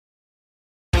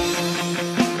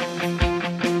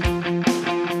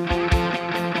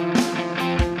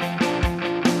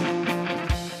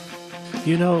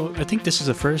I think this is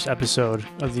the first episode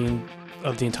of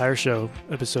the entire show,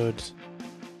 episode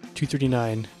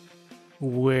 239,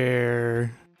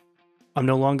 where I'm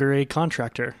no longer a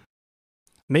contractor.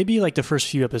 Maybe like the first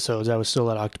few episodes I was still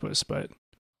at Octopus, but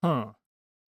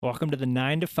Welcome to the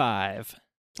 9 to 5.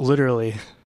 literally,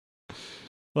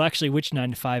 Well, actually, which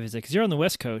 9 to 5 is it? Because you're on the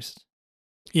West Coast.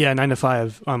 yeah, 9 to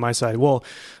 5 on my side. Well,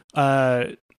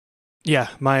 yeah,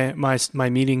 my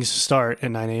meetings start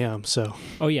at 9 a.m. So,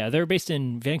 Oh, yeah. They're based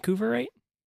in Vancouver, right?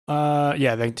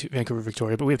 yeah, Vancouver,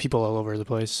 Victoria, but we have people all over the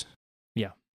place.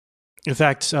 Yeah. In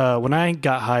fact, when I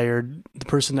got hired, the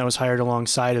person that was hired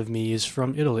alongside of me is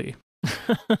from Italy.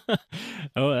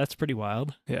 Oh, that's pretty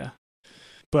wild. Yeah.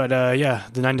 But yeah,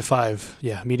 the 9 to 5.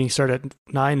 Yeah, meetings start at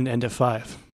 9 and end at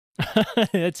 5.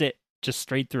 That's it. Just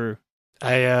straight through.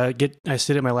 I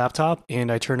sit at my laptop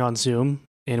and I turn on Zoom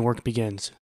and work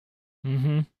begins.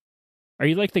 Mm-hmm. Are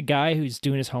you like the guy who's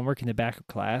doing his homework in the back of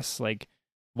class, like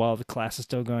while the class is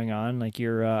still going on? Like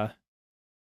you're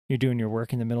doing your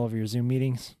work in the middle of your Zoom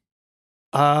meetings?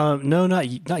 No, not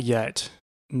yet.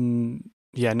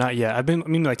 Yeah, not yet. I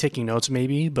mean, like taking notes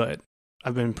maybe, but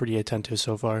I've been pretty attentive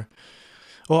so far.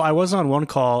 Well, I was on one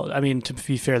call. I mean, to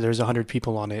be fair, there's 100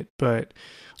 people on it, but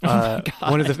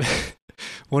one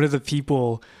of the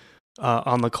people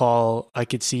on the call I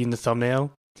could see in the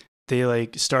thumbnail. They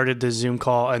like started the Zoom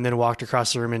call and then walked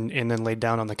across the room and then laid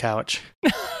down on the couch.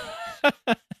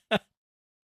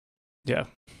 Yeah.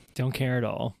 Don't care at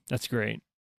all. That's great.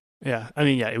 Yeah. I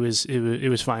mean, yeah, it was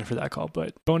fine for that call,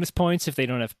 but Bonus points if they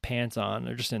don't have pants on.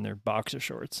 They're just in their boxer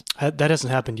shorts. that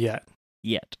hasn't happened yet.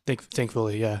 Yet.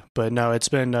 Thankfully, yeah. But no, it's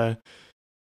been a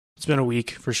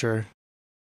week for sure.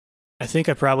 I think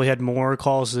I probably had more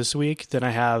calls this week than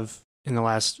I have in the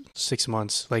last 6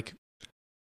 months, like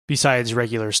besides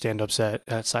regular stand-ups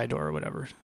at Side Door or whatever.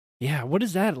 Yeah, what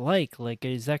is that like? Like,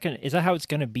 is that how it's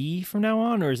gonna be from now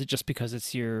on, or is it just because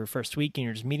it's your first week and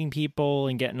you're just meeting people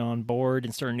and getting on board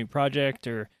and starting a new project,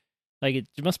 or like it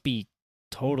must be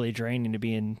totally draining to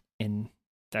be in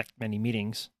that many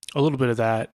meetings. A little bit of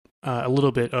that, a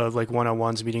little bit of like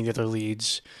one-on-ones, meeting the other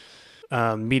leads,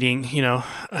 meeting,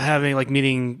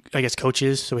 meeting, I guess,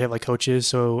 coaches. So we have like coaches.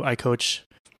 So I coach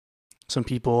some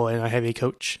people and I have a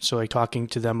coach. So like talking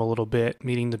to them a little bit,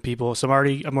 meeting the people. So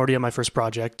I'm already on my first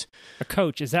project. A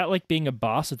coach, is that like being a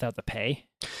boss without the pay?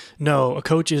 No, a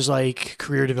coach is like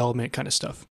career development kind of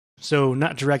stuff. So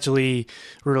not directly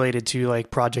related to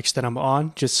like projects that I'm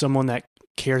on, just someone that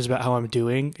cares about how I'm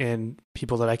doing and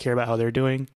people that I care about how they're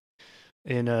doing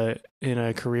in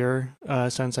a career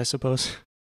sense, I suppose.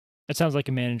 That sounds like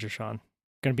a manager, Sean.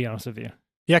 Gonna be honest with you.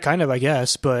 Yeah, kind of, I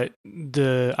guess. But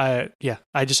I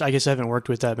guess I haven't worked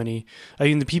with that many. I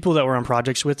mean, the people that we're on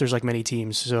projects with, there's like many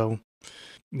teams. So,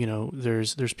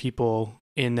 there's people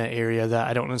in that area that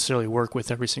I don't necessarily work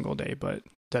with every single day, but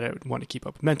that I would want to keep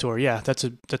up. Mentor, yeah, that's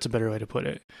a better way to put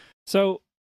it. So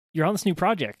you're on this new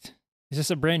project. Is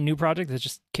this a brand new project that's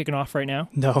just kicking off right now?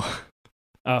 No.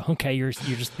 Oh, okay. You're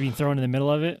just being thrown in the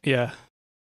middle of it. Yeah.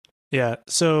 Yeah.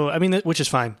 So, I mean, which is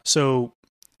fine. So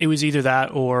it was either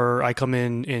that or I come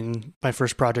in my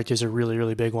first project is a really,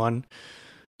 really big one.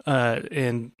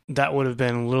 And that would have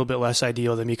been a little bit less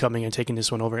ideal than me coming and taking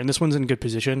this one over. And this one's in a good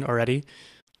position already.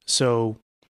 So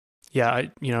yeah,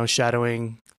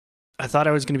 shadowing. I thought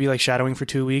I was going to be like shadowing for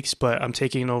 2 weeks, but I'm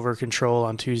taking over control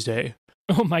on Tuesday.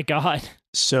 Oh my God.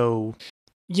 So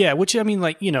yeah, which I mean,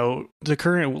 like, the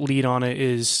current lead on it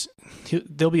is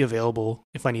they'll be available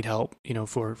if I need help,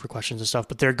 for questions and stuff,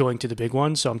 but they're going to the big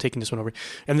one. So I'm taking this one over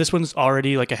and this one's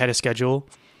already like ahead of schedule.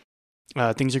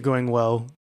 Things are going well.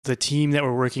 The team that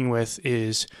we're working with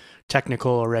is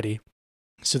technical already.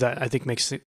 So that I think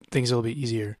makes things a little bit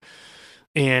easier.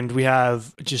 And we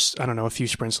have just, I don't know, a few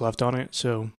sprints left on it.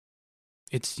 So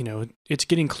it's, it's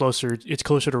getting closer. It's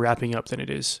closer to wrapping up than it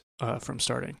is from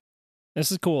starting.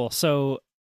 This is cool. So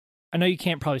I know you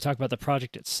can't probably talk about the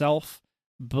project itself,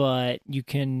 but you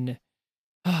can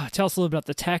tell us a little bit about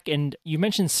the tech. And you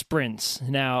mentioned sprints.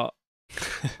 Now,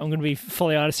 I'm going to be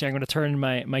fully honest here. I'm going to turn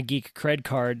my geek cred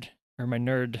card or my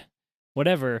nerd,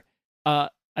 whatever. I've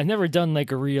never done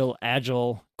like a real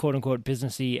agile, quote unquote,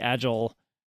 businessy, agile,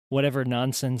 whatever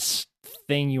nonsense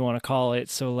thing you want to call it.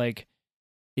 So like,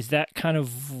 is that kind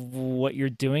of what you're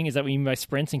doing? Is that what you mean by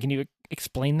sprints? And can you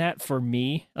explain that for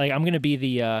me? Like, I'm going to be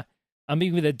the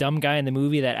dumb guy in the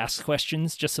movie that asks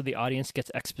questions just so the audience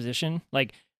gets exposition.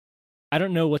 Like, I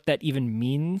don't know what that even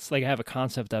means. Like, I have a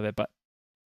concept of it, but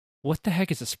what the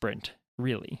heck is a sprint,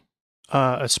 really?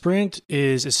 A sprint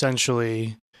is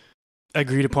essentially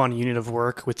agreed upon unit of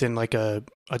work within like a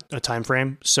time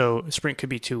frame. So a sprint could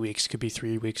be 2 weeks, could be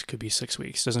 3 weeks, could be 6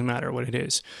 weeks. Doesn't matter what it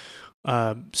is.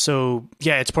 So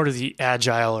yeah, it's part of the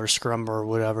Agile or Scrum or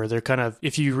whatever. They're kind of,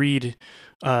 if you read,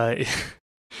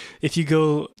 if you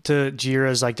go to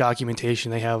Jira's like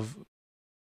documentation, they have,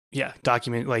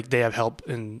 they have help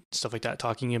and stuff like that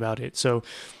talking about it. So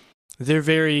they're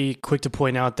very quick to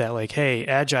point out that like, hey,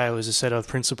 Agile is a set of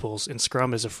principles and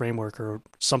Scrum is a framework or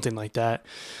something like that.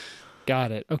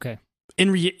 Got it. Okay.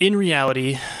 In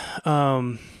reality,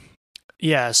 so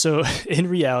in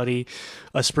reality,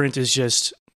 a sprint is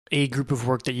just a group of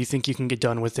work that you think you can get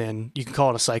done within, you can call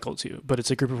it a cycle too, but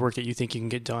it's a group of work that you think you can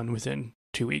get done within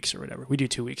 2 weeks or whatever. We do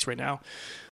 2 weeks right now.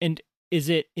 And is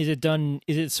it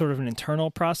sort of an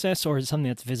internal process, or is it something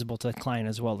that's visible to the client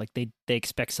as well? Like they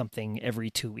expect something every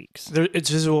 2 weeks? It's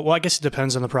visible. Well, I guess it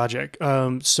depends on the project.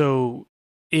 So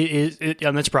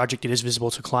on this project, it is visible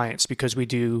to clients because we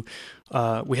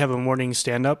have a morning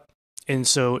stand up. And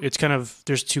so it's kind of,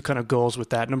 there's two kind of goals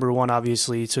with that. Number one,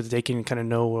 obviously, so that they can kind of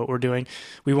know what we're doing.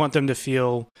 We want them to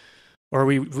feel, or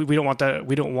we don't want that.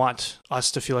 We don't want us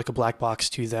to feel like a black box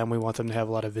to them. We want them to have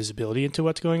a lot of visibility into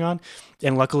what's going on.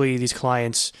 And luckily, these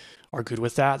clients are good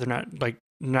with that. They're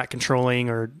not controlling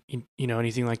or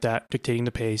anything like that, dictating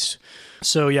the pace.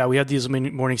 So yeah, we have these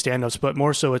morning stand-ups, but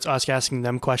more so it's us asking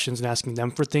them questions and asking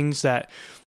them for things that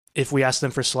if we asked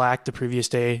them for Slack the previous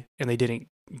day and they didn't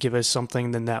give us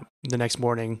something, then that the next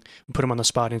morning we put them on the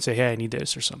spot and say, hey, I need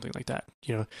this or something like that.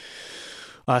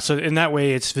 So in that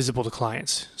way, it's visible to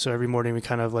clients. So every morning we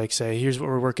kind of like say, here's what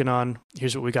we're working on,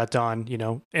 here's what we got done,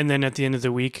 and then at the end of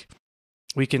the week,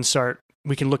 we can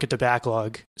look at the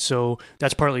backlog. So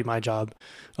that's partly my job,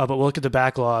 but we'll look at the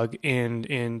backlog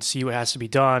and see what has to be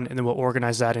done. And then we'll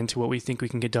organize that into what we think we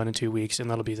can get done in 2 weeks. And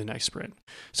that'll be the next sprint.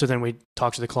 So then we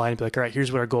talk to the client and be like, all right,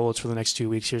 here's what our goal is for the next 2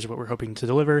 weeks. Here's what we're hoping to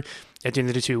deliver. At the end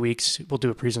of the 2 weeks, we'll do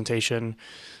a presentation.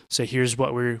 Say, here's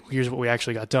what we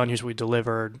actually got done. Here's what we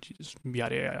delivered,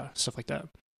 yada, yada, stuff like that.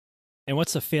 And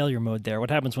what's the failure mode there? What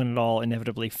happens when it all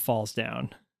inevitably falls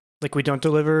down? Like we don't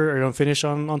deliver or don't finish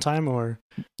on time, or?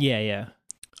 Yeah.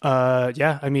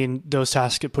 I mean, those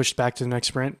tasks get pushed back to the next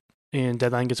sprint and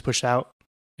deadline gets pushed out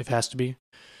if it has to be.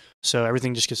 So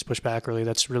everything just gets pushed back, really.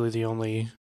 That's really the only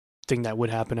thing that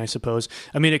would happen, I suppose.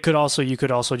 I mean, you could also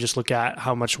just look at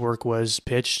how much work was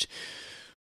pitched,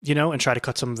 and try to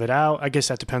cut some of it out. I guess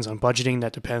that depends on budgeting.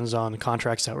 That depends on the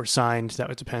contracts that were signed.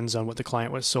 That depends on what the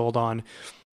client was sold on.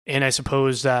 And I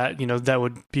suppose that, that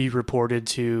would be reported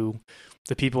to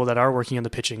the people that are working on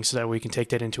the pitching so that we can take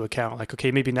that into account. Like,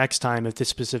 okay, maybe next time if this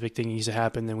specific thing needs to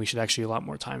happen, then we should actually allot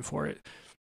more time for it.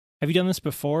 Have you done this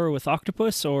before with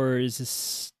Octopus, or is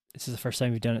this the first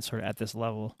time you've done it sort of at this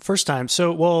level? First time.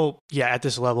 So, at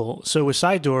this level. So with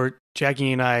Sidedoor,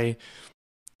 Jackie and I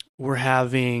we were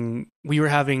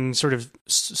having sort of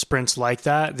sprints like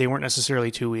that. They weren't necessarily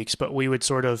 2 weeks, but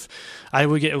I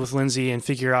would get with Lindsay and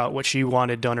figure out what she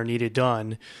wanted done or needed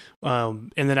done.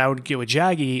 And then I would get with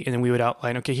Jaggy and then we would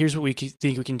outline, okay, here's what we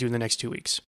think we can do in the next 2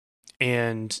 weeks.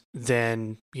 And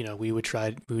then, we would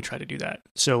try to do that.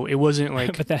 So it wasn't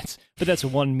like, but that's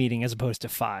one meeting as opposed to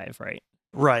 5, right?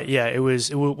 Right. Yeah. It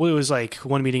was like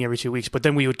one meeting every 2 weeks, but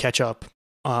then we would catch up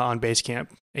on Basecamp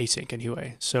async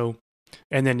anyway. So,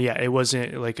 and then, it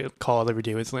wasn't like a call every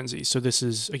day with Lindsay. So this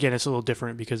is, again, it's a little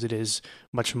different because it is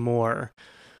much more,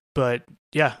 but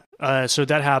so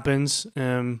that happens.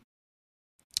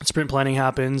 Sprint planning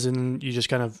happens and you just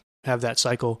kind of have that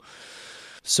cycle.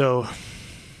 So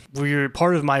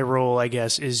part of my role, I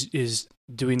guess, is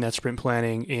doing that sprint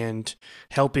planning and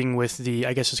helping with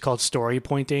I guess it's called story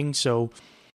pointing. So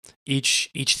each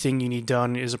thing you need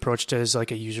done is approached as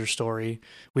like a user story.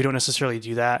 We don't necessarily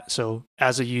do that. So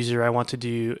as a user, I want to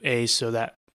do A so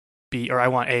that B, or I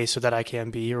want A so that I can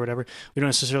B or whatever. We don't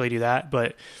necessarily do that.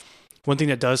 But one thing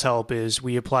that does help is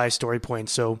we apply story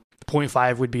points. So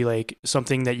 0.5 would be like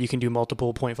something that you can do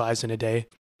multiple 0.5s in a day.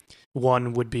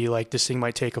 1 would be like this thing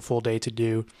might take a full day to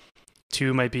do.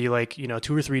 2 might be like,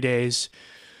 2 or 3 days.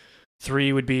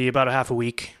 3 would be about a half a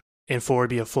week. And 4 would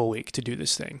be a full week to do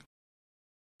this thing.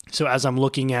 So as I'm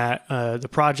looking at the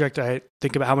project, I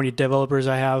think about how many developers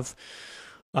I have.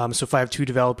 So if I have 2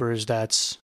 developers,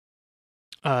 that's,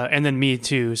 and then me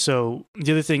too. So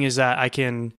the other thing is that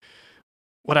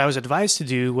what I was advised to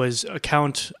do was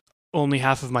account only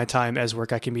half of my time as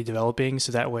work I can be developing.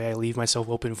 So that way I leave myself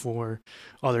open for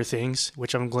other things,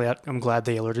 which I'm glad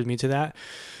they alerted me to that.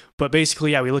 But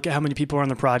basically, we look at how many people are on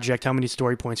the project, how many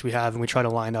story points we have, and we try to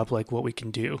line up like what we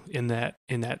can do in that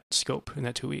scope, in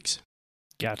that 2 weeks.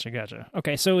 Gotcha.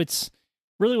 Okay, so it's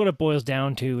really what it boils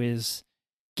down to is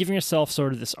giving yourself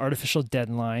sort of this artificial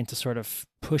deadline to sort of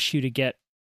push you to get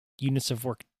units of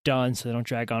work done so they don't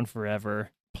drag on forever,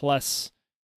 plus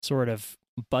sort of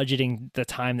budgeting the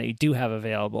time that you do have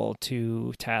available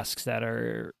to tasks that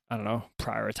are, I don't know,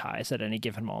 prioritized at any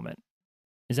given moment.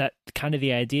 Is that kind of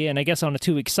the idea? And I guess on a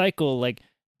 2-week cycle, like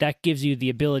that gives you the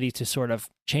ability to sort of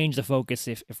change the focus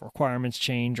if requirements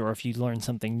change or if you learn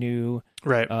something new.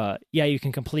 Right. Yeah, you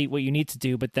can complete what you need to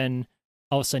do, but then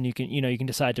all of a sudden you can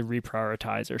decide to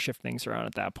reprioritize or shift things around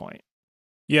at that point.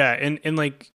 Yeah, and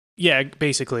like, yeah,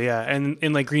 basically, yeah.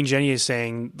 And like Green Jenny is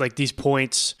saying, like these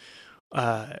points,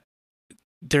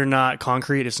 they're not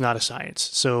concrete. It's not a science.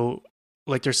 So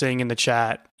like they're saying in the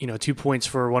chat, 2 points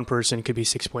for one person could be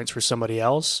 6 points for somebody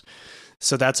else.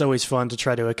 So that's always fun to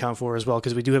try to account for as well,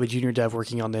 because we do have a junior dev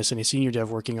working on this and a senior dev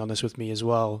working on this with me as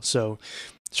well. So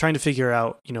trying to figure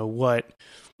out,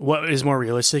 what is more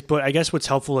realistic. But I guess what's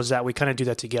helpful is that we kind of do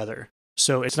that together.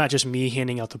 So it's not just me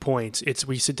handing out the points. It's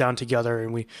we sit down together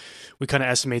and we kind of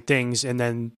estimate things, and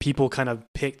then people kind of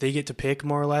pick. They get to pick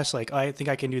more or less. Like, I think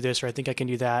I can do this, or I think I can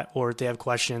do that, or if they have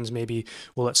questions, maybe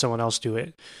we'll let someone else do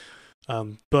it.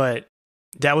 But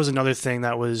that was another thing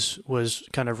that was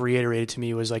kind of reiterated to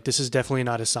me, was like, this is definitely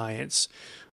not a science,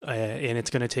 and it's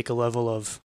going to take a level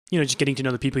of just getting to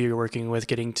know the people you're working with,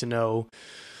 getting to know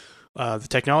the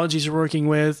technologies you're working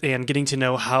with, and getting to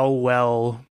know how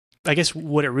well. I guess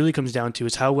what it really comes down to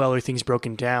is how well are things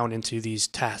broken down into these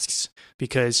tasks,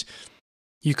 because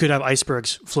you could have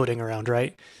icebergs floating around,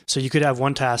 right? So you could have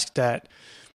one task that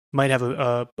might have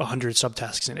 100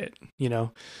 subtasks in it,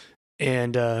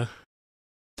 and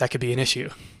that could be an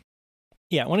issue.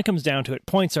 Yeah, when it comes down to it,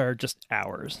 points are just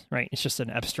hours, right? It's just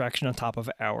an abstraction on top of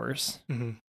hours,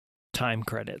 time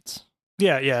credits.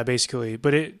 Yeah, basically.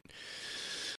 But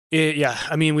yeah,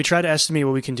 I mean, we try to estimate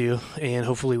what we can do, and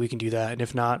hopefully we can do that. And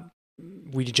if not,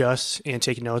 we adjust and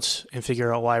take notes and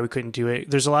figure out why we couldn't do it.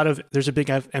 There's a big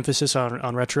emphasis on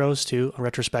retros too, on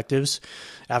retrospectives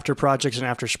after projects and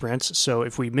after sprints. So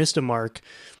if we missed a mark,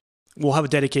 we'll have a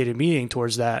dedicated meeting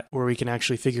towards that where we can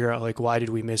actually figure out, like, why did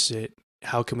we miss it?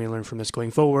 How can we learn from this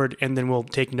going forward? And then we'll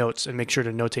take notes and make sure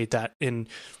to notate that. And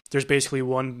there's basically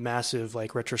one massive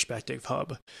like retrospective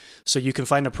hub. So you can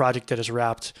find a project that is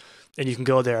wrapped, and you can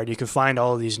go there and you can find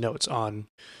all of these notes on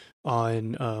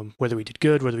whether we did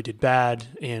good, whether we did bad,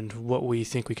 and what we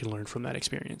think we can learn from that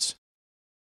experience.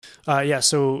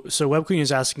 So Web Queen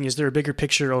is asking, is there a bigger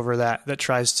picture over that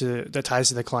ties to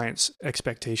the client's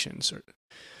expectations or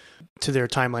to their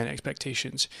timeline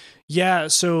expectations? Yeah,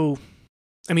 so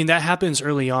I mean, that happens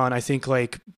early on. I think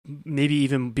like maybe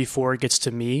even before it gets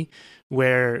to me,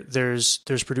 where there's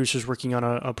producers working on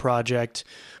a project,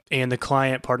 and the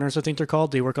client partners, I think they're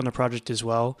called, they work on the project as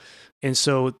well. And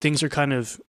so things are kind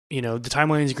of, the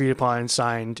timeline is agreed upon and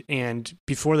signed. And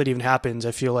before that even happens,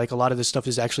 I feel like a lot of this stuff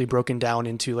is actually broken down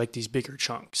into like these bigger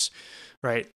chunks,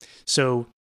 right? So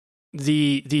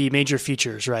the major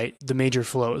features, right? The major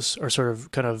flows are sort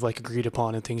of kind of like agreed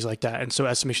upon and things like that. And so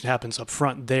estimation happens up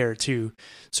front there too.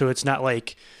 So it's not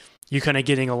like you kind of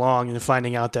getting along and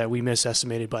finding out that we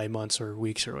misestimated by months or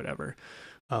weeks or whatever.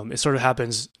 It sort of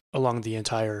happens along the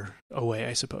entire way,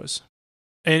 I suppose.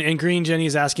 And Green Jenny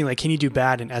is asking, like, can you do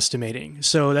bad in estimating?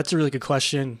 So that's a really good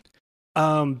question.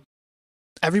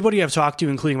 Everybody I've talked to,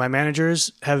 including my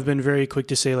managers, have been very quick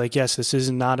to say, like, yes, this is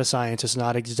not a science. It's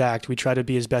not exact. We try to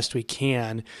be as best we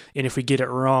can. And if we get it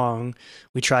wrong,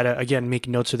 we try to, again, make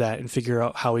notes of that and figure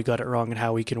out how we got it wrong and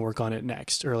how we can work on it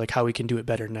next, or like how we can do it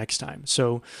better next time.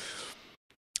 So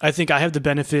I think I have the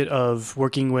benefit of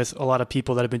working with a lot of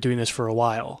people that have been doing this for a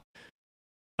while.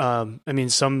 I mean,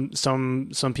 some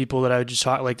people that I just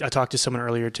talked, like I talked to someone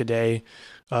earlier today,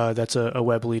 that's a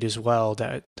web lead as well,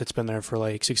 that's been there for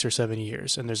like 6 or 7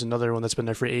 years. And there's another one that's been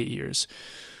there for 8 years.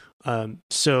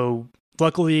 So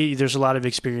luckily there's a lot of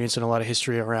experience and a lot of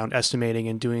history around estimating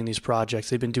and doing these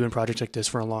projects. They've been doing projects like this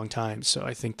for a long time. So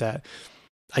I think that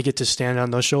I get to stand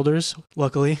on those shoulders,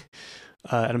 luckily.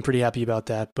 And I'm pretty happy about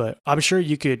that, but I'm sure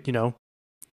you could,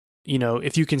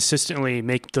 if you consistently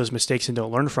make those mistakes and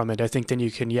don't learn from it, I think then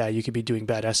you could be doing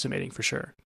bad estimating for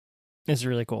sure. It's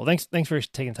really cool. Thanks for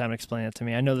taking time to explain it to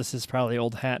me. I know this is probably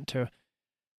old hat to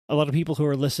a lot of people who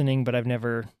are listening, but I've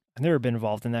never been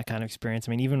involved in that kind of experience.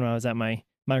 I mean, even when I was at my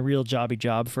real job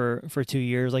for 2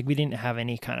 years, like we didn't have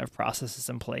any kind of processes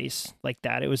in place like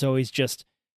that. It was always just,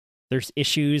 there's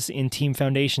issues in Team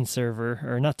Foundation server,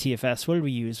 or not TFS. What did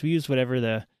we use? We used whatever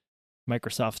the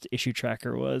Microsoft issue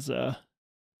tracker was, the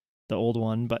old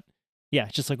one, but yeah,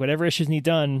 just like whatever issues need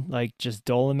done, like just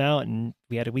dole them out. And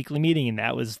we had a weekly meeting, and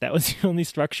that was the only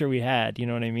structure we had. You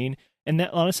know what I mean? And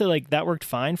that honestly, like that worked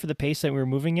fine for the pace that we were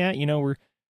moving at. We're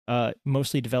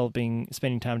mostly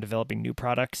spending time developing new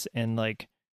products, and like,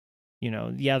 there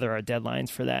are deadlines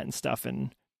for that and stuff.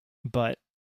 But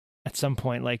at some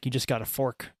point, like you just got to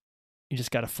fork You just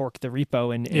got to fork the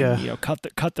repo and Yeah. you know,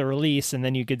 cut the release, and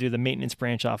then you could do the maintenance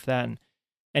branch off that. And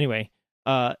anyway,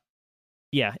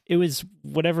 yeah, it was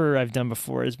whatever I've done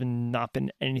before has not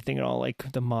been anything at all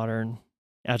like the modern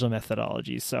agile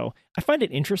methodologies. So I find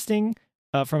it interesting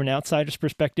from an outsider's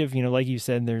perspective. You know, like you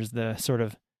said, there's the sort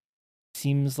of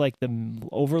seems like the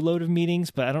overload of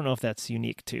meetings, but I don't know if that's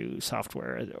unique to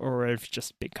software or if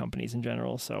just big companies in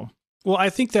general. So, well, I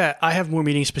think that I have more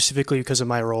meetings specifically because of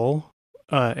my role.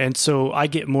 And so I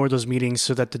get more of those meetings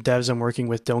so that the devs I'm working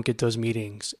with don't get those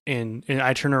meetings. And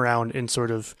I turn around and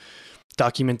sort of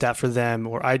document that for them,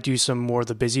 or I do some more of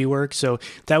the busy work. So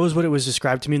that was what it was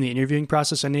described to me in the interviewing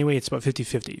process. Anyway, it's about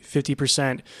 50-50,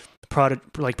 50%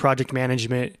 project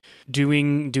management,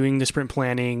 doing the sprint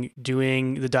planning,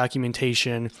 doing the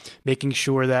documentation, making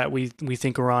sure that we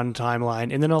think we're on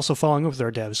timeline, and then also following up with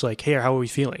our devs, like, hey, how are we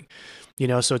feeling? You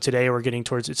know, so today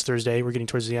it's Thursday, we're getting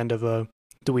towards the end of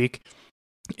the week.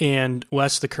 And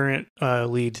Wes, the current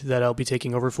lead that I'll be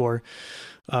taking over for,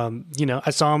 you know, I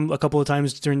saw him a couple of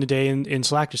times during the day in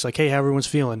Slack, just like, hey, how everyone's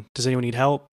feeling? Does anyone need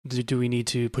help? Do we need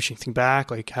to push anything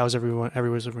back? Like, how's everyone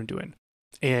doing?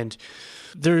 And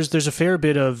there's a fair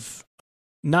bit of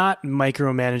not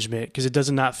micromanagement, because it does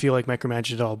not feel like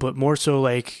micromanagement at all, but more so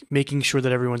like making sure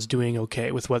that everyone's doing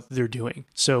okay with what they're doing.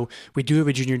 So we do have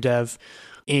a junior dev,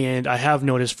 and I have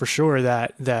noticed for sure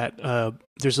that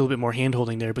there's a little bit more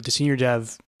handholding there, but the senior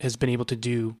dev has been able to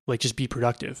do, like, just be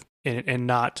productive and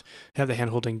not have the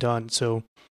handholding done. So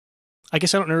I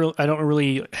guess I don't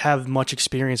really have much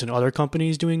experience in other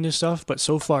companies doing this stuff, but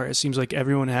so far it seems like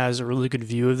everyone has a really good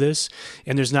view of this,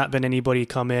 and there's not been anybody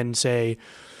come in and say,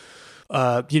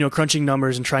 you know, crunching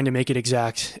numbers and trying to make it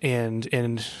exact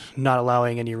and not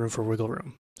allowing any room for wiggle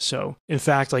room. So in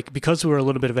fact, like, because we're a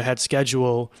little bit of a ahead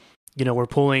schedule, you know, we're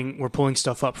pulling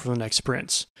stuff up for the next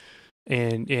sprints,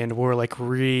 and we're like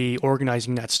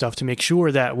reorganizing that stuff to make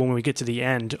sure that when we get to the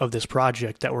end of this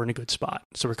project that we're in a good spot.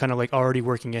 So we're kind of like already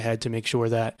working ahead to make sure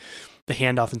that the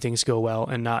handoff and things go well,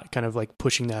 and not kind of like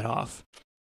pushing that off.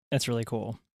 that's really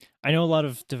cool. I know a lot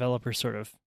of developers sort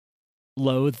of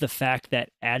loathe the fact that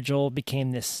Agile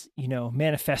became this, you know,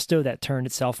 manifesto that turned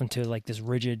itself into like this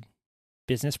rigid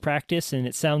business practice. And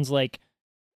it sounds like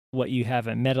what you have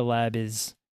at MetaLab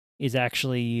is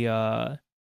actually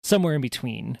somewhere in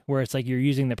between, where it's like you're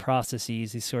using the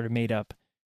processes, these sort of made up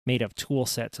tool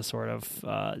set to sort of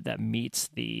that meets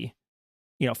the,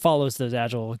 you know, follows those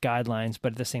Agile guidelines,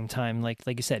 but at the same time, like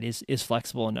you said, is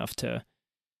flexible enough to,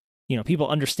 you know, people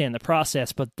understand the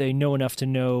process, but they know enough to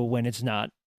know when it's not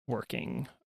working,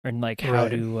 and like how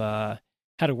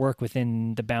to work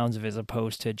within the bounds of it, as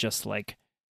opposed to just like,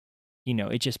 you know,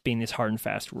 it just being this hard and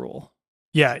fast rule.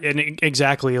 Yeah, and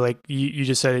exactly, like you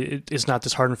just said, it's not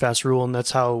this hard and fast rule, and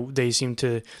that's how they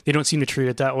don't seem to treat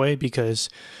it that way, because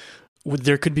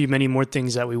there could be many more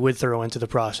things that we would throw into the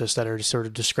process that are sort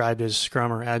of described as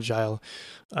Scrum or Agile,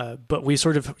 but we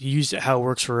sort of use it how it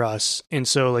works for us. And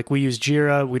so, like, we use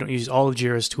Jira. We don't use all of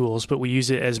Jira's tools, but we use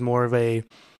it as more of a,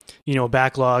 you know,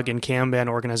 backlog and Kanban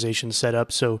organization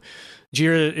setup. So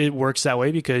Jira, it works that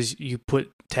way because you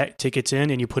put tickets in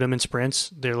and you put them in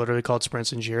sprints. They're literally called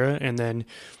sprints in Jira. And then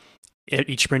at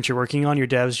each sprint you're working on, your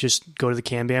devs just go to the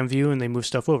Kanban view and they move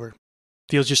stuff over.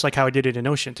 Feels just like how I did it in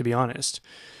Notion, to be honest.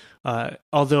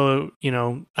 Although, you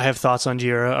know, I have thoughts on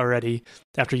Jira already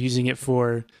after using it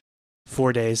for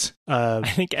 4 days. I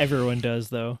think everyone does,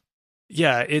 though.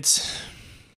 Yeah, it's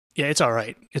all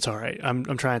right. It's all right. I'm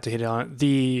trying to hit it on.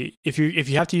 If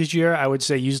you have to use Jira, I would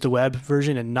say use the web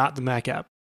version and not the Mac app.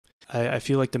 I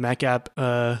feel like the Mac app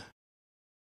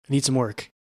needs some work.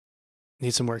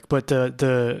 But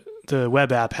the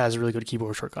web app has really good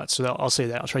keyboard shortcuts. So I'll say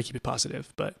that. I'll try to keep it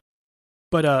positive. But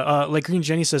like Green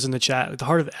Jenny says in the chat, the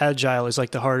heart of Agile is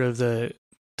like the heart of the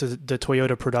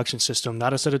Toyota production system,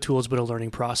 not a set of tools, but a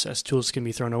learning process. Tools can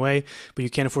be thrown away, but you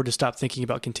can't afford to stop thinking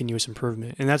about continuous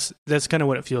improvement. And that's kind of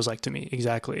what it feels like to me.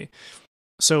 Exactly.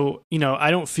 So, you know,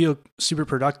 I don't feel super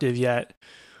productive yet.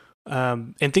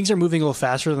 And things are moving a little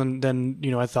faster than,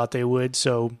 you know, I thought they would.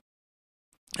 So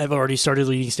I've already started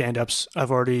leading stand-ups.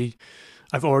 I've already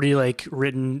like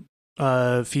written,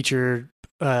 feature,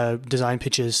 design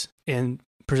pitches and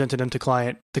presented them to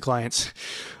clients,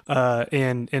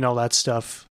 and all that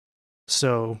stuff.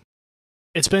 So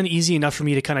it's been easy enough for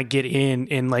me to kind of get in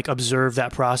and like observe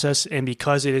that process. And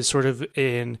because it is sort of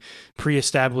a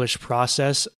pre-established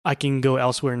process, I can go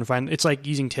elsewhere and find, it's like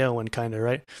using Tailwind kind of,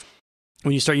 right?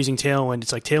 When you start using Tailwind,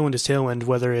 it's like Tailwind is Tailwind,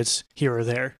 whether it's here or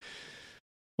there.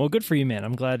 Well, good for you, man.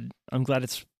 I'm glad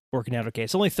it's working out okay.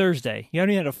 It's only Thursday. You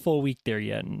haven't even had a full week there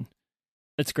yet, and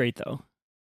that's great though.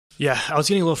 Yeah, I was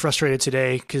getting a little frustrated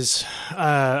today because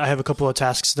I have a couple of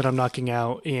tasks that I'm knocking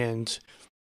out, and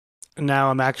now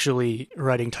I'm actually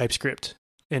writing TypeScript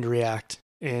and React.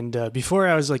 And before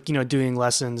I was like, doing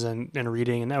lessons and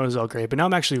reading, and that was all great. But now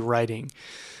I'm actually writing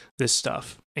this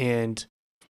stuff. And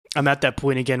I'm at that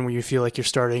point again where you feel like you're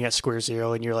starting at square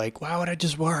zero and you're like, wow, would I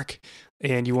just work?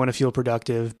 And you want to feel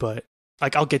productive, but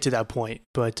like I'll get to that point.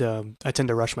 But I tend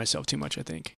to rush myself too much, I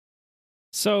think.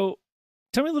 So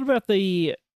tell me a little bit about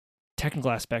the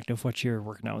technical aspect of what you're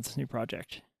working on with this new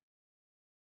project.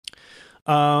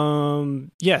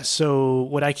 Yeah, so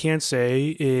what I can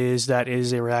say is that it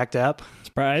is a React app.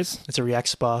 Surprise. It's a React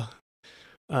spa.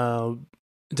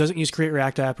 It doesn't use Create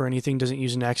React App or anything, doesn't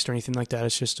use Next or anything like that.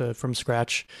 It's just from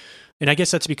scratch. And I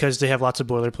guess that's because they have lots of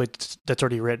boilerplate that's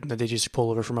already written that they just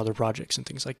pull over from other projects and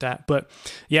things like that. But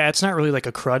yeah, it's not really like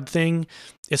a CRUD thing.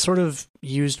 It's sort of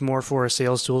used more for a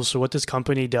sales tool. So what this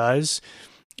company does,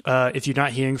 if you're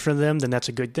not hearing from them, then that's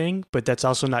a good thing. But that's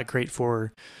also not great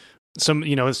for some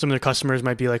of their customers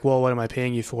might be like, well, what am I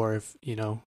paying you for? If,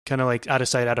 kind of like out of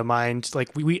sight, out of mind. Like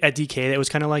we at DK, it was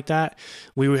kind of like that.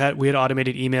 We had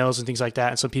automated emails and things like that.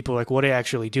 And some people are like, what are you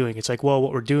actually doing? It's like, well,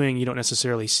 what we're doing, you don't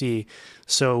necessarily see.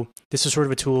 So this is sort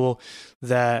of a tool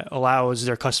that allows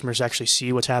their customers to actually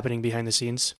see what's happening behind the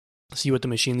scenes, see what the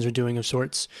machines are doing of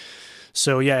sorts.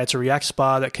 So yeah, it's a React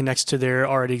spa that connects to their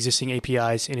already existing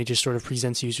APIs, and it just sort of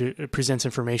presents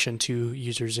information to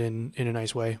users in a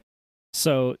nice way.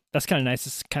 So that's kind of nice.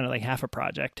 It's kind of like half a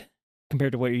project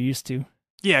compared to what you're used to.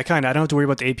 Yeah, kind of. I don't have to worry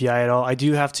about the API at all. I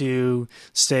do have to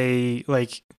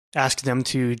ask them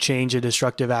to change a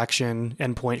destructive action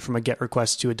endpoint from a GET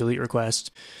request to a delete request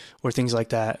or things like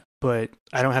that. But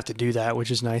I don't have to do that,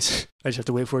 which is nice. I just have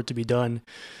to wait for it to be done.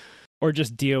 Or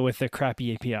just deal with the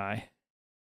crappy API.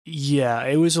 Yeah,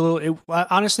 it was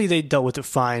honestly, they dealt with it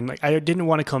fine. Like I didn't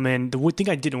want to come in. The thing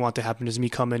I didn't want to happen is me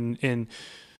come in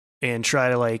and try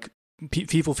to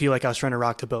people feel like I was trying to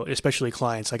rock the boat, especially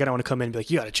clients. Like I don't want to come in and be like,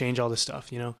 you got to change all this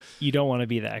stuff, You don't want to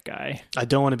be that guy. I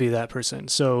don't want to be that person.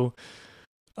 So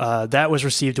that was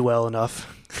received well enough.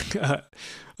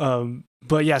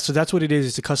 But yeah, so that's what it is.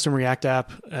 It's a custom React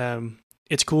app.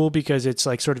 It's cool because it's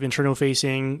like sort of internal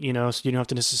facing, so you don't have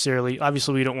to necessarily,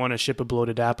 obviously we don't want to ship a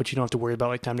bloated app, but you don't have to worry about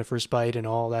like time to first byte and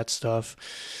all that stuff.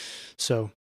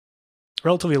 So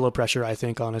relatively low pressure, I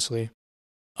think, honestly.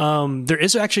 There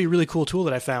is actually a really cool tool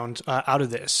that I found out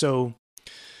of this. So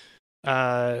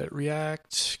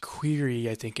React Query,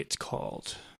 I think it's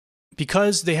called.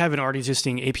 Because they have an already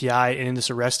existing API and in this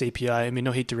a REST API, I mean,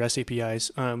 no hate to REST APIs,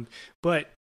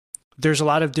 but there's a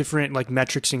lot of different like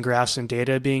metrics and graphs and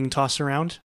data being tossed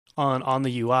around on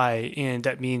the UI, and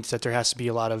that means that there has to be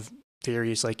a lot of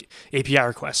various like API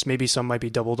requests. Maybe some might be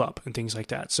doubled up and things like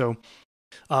that. So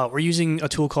we're using a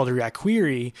tool called React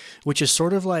Query, which is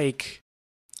sort of like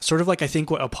I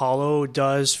think what Apollo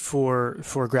does for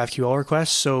GraphQL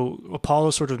requests. So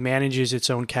Apollo sort of manages its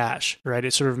own cache, right?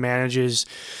 It sort of manages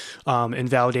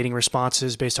invalidating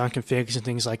responses based on configs and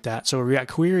things like that. So React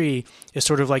Query is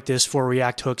sort of like this for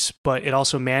React hooks, but it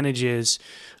also manages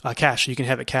cache. So you can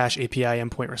have it cache API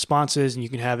endpoint responses, and you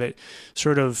can have it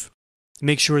sort of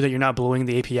make sure that you're not blowing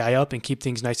the API up and keep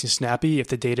things nice and snappy if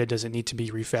the data doesn't need to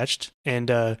be refetched. And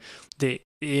the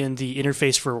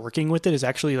interface for working with it is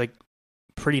actually like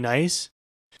pretty nice.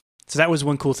 So that was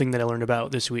one cool thing that I learned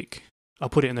about this week. I'll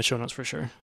put it in the show notes for sure.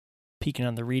 Peeking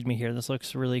on the README here, this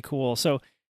looks really cool. So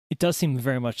it does seem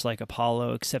very much like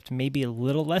Apollo, except maybe a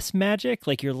little less magic.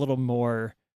 Like you're a little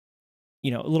more, a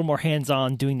little more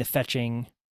hands-on doing the fetching.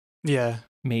 Yeah.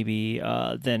 Maybe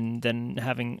than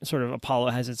having sort of Apollo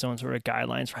has its own sort of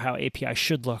guidelines for how API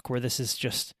should look, where this is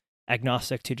just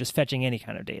agnostic to just fetching any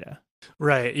kind of data.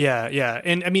 Right. Yeah.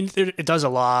 And I mean, it does a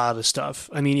lot of stuff.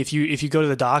 I mean, if you go to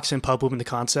the docs and pub open the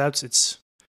concepts, it's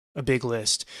a big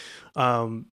list.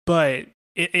 But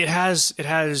it has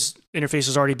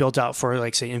interfaces already built out for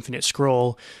like say infinite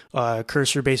scroll,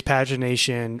 cursor based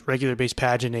pagination, regular based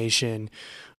pagination.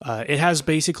 It has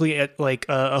basically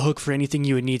a hook for anything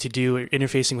you would need to do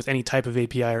interfacing with any type of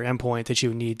API or endpoint that you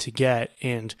would need to get.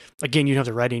 And again, you don't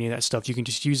have to write any of that stuff. You can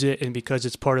just use it. And because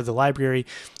it's part of the library,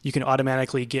 you can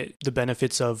automatically get the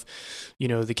benefits of,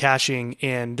 the caching.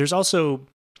 And there's also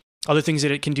other things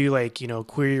that it can do, like,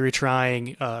 query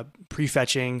retrying,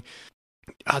 prefetching.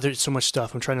 There's so much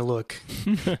stuff. I'm trying to look.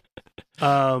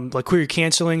 Like query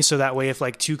canceling, so that way if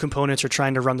like two components are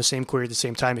trying to run the same query at the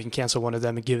same time, you can cancel one of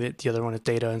them and give it the other one its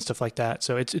data and stuff like that.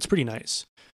 So it's pretty nice.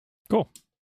 Cool.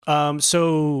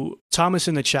 So Thomas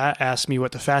in the chat asked me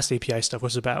what the Fast API stuff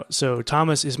was about. So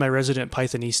Thomas is my resident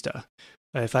Pythonista.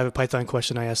 If I have a Python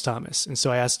question, I ask Thomas. And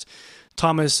so I asked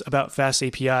Thomas about Fast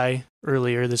API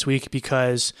earlier this week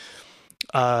because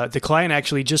The client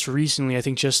actually just recently, I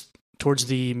think just towards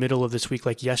the middle of this week,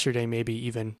 like yesterday maybe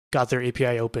even, got their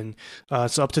API open.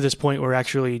 So up to this point, we're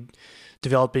actually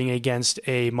developing against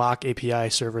a mock API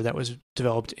server that was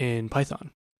developed in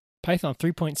Python. Python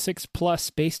 3.6 plus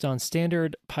based on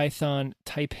standard Python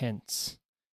type hints.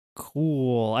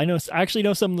 Cool. I actually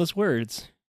know some of those words.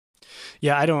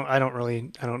 Yeah, I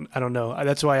don't know.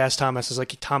 That's why I asked Thomas. I was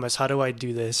like, Thomas, how do I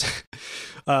do this?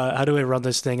 How do I run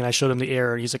this thing? And I showed him the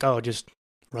error. And he's like, oh, just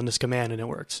run this command, and it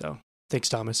worked. So thanks,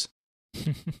 Thomas.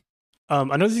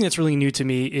 Another thing that's really new to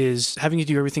me is having to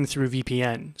do everything through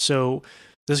VPN. So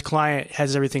this client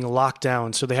has everything locked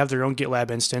down. So they have their own GitLab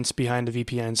instance behind the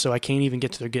VPN. So I can't even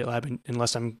get to their GitLab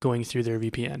unless I'm going through their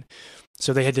VPN.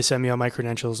 So they had to send me all my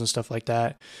credentials and stuff like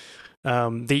that.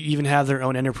 They even have their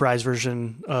own enterprise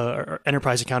version, or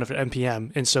enterprise account for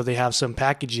NPM. And so they have some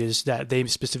packages that they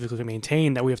specifically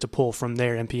maintain that we have to pull from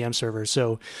their NPM server.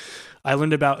 So I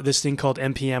learned about this thing called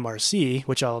NPM RC,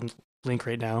 which I'll link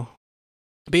right now.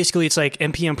 Basically, it's like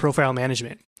NPM profile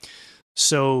management.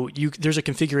 So there's a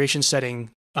configuration setting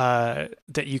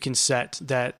that you can set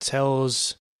that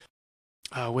tells,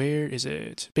 where is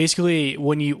it? Basically,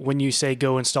 when you say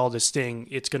go install this thing,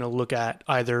 it's going to look at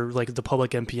either like the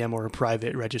public NPM or a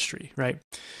private registry, right?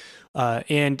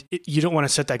 And you don't want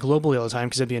to set that globally all the time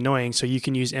because that'd be annoying. So you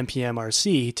can use NPM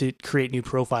RC to create new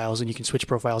profiles, and you can switch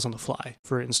profiles on the fly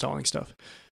for installing stuff.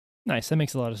 Nice. That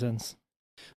makes a lot of sense.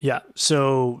 Yeah,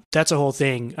 so that's a whole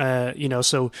thing.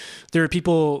 So there are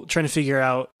people trying to figure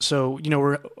out. So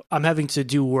I'm having to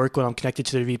do work when I'm connected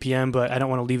to their VPN, but I don't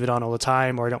want to leave it on all the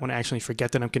time, or I don't want to actually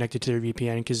forget that I'm connected to their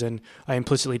VPN because then I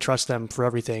implicitly trust them for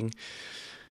everything.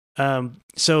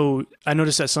 So I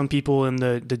noticed that some people in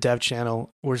the dev channel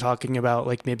were talking about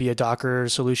like maybe a Docker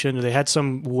solution. They had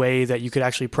some way that you could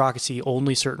actually proxy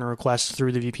only certain requests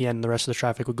through the VPN, and the rest of the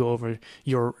traffic would go over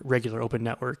your regular open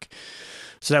network.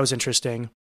 So that was interesting.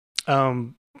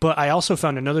 But I also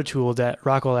found another tool that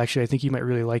Rockwell, actually, I think you might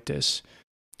really like this.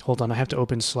 Hold on, I have to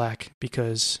open Slack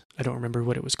because I don't remember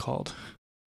what it was called.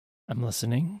 I'm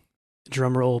listening.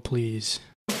 Drum roll, please.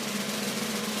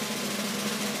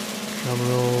 Drum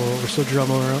roll. We're still drum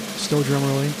rolling.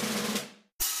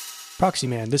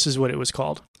 Proxyman, this is what it was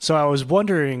called. So I was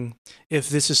wondering if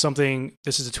this is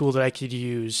a tool that I could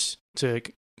use to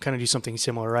kind of do something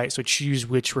similar, right? So choose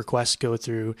which requests go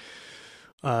through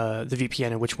the VPN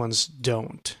and which ones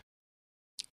don't.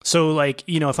 So like,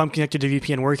 if I'm connected to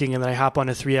VPN working and then I hop on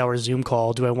a 3-hour Zoom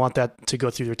call, do I want that to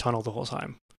go through their tunnel the whole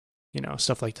time?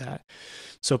 Stuff like that.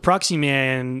 So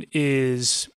Proxyman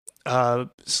is,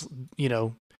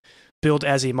 built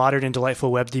as a modern and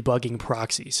delightful web debugging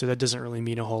proxy. So that doesn't really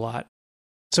mean a whole lot.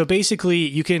 So basically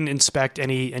you can inspect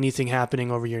anything happening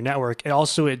over your network. And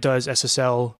also it does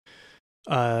SSL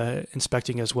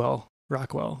inspecting as well,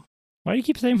 Rockwell. Why do you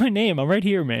keep saying my name? I'm right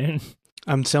here, man.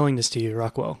 I'm selling this to you,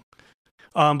 Rockwell.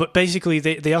 But basically,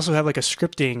 they also have like a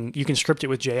scripting. You can script it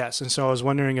with JS. And so I was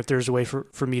wondering if there's a way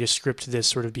for me to script this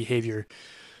sort of behavior.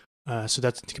 So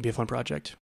that could be a fun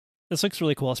project. This looks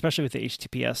really cool, especially with the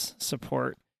HTTPS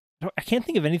support. I can't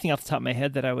think of anything off the top of my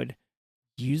head that I would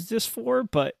use this for,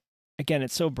 but again,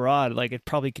 it's so broad. Like it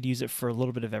probably could use it for a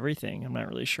little bit of everything. I'm not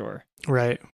really sure.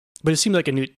 Right. But it seemed like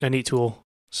a neat tool.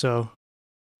 So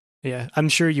yeah, I'm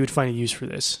sure you would find a use for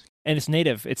this. And it's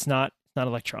native. It's not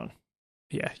Electron.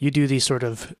 Yeah, you do these sort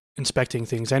of inspecting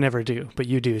things. I never do, but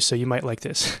you do, so you might like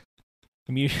this.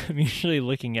 I'm usually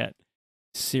looking at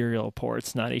serial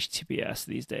ports, not HTTPS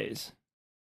these days.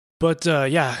 But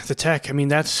yeah, the tech, I mean,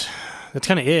 that's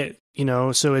kind of it,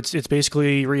 So it's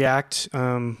basically React.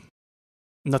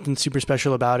 Nothing super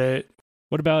special about it.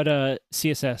 What about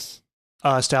CSS?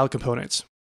 Styled components.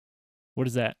 What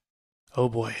is that? Oh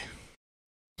boy.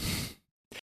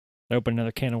 I open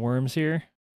another can of worms here.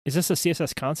 Is this a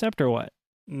CSS concept or what?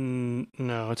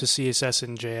 No, it's a CSS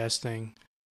and JS thing.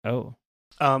 Oh.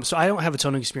 So I don't have a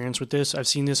ton of experience with this. I've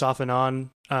seen this off and on.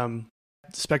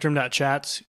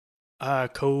 Spectrum.chat's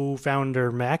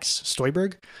co-founder Max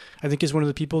Stoiberg, I think, is one of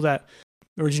the people that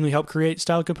originally helped create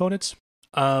styled components.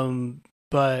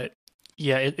 But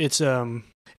yeah, it's a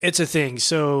thing.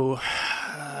 So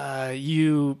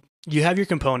you have your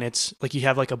components, like you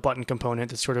have like a button component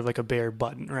that's sort of like a bare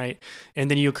button, right? And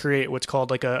then you create what's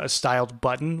called like a styled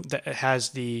button that has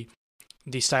the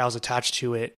styles attached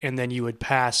to it, and then you would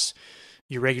pass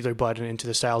your regular button into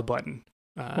the styled button.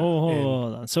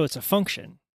 Hold on. So it's a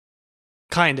function.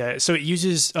 Kinda. So it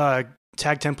uses tag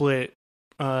template.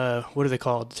 What are they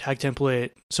called? Tag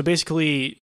template. So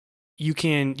basically, you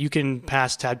can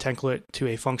pass tag template to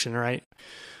a function, right?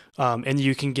 And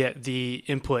you can get the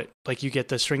input, like you get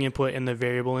the string input and the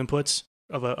variable inputs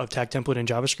of tag template in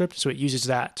JavaScript. So it uses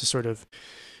that to sort of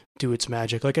do its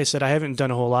magic. Like I said, I haven't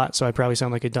done a whole lot, so I probably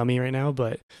sound like a dummy right now,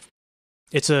 but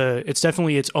it's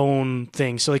definitely its own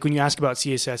thing. So like when you ask about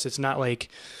CSS, it's not like,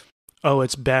 oh,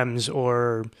 it's BEMS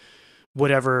or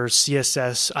whatever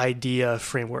CSS idea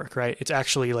framework, right? It's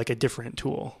actually like a different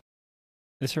tool.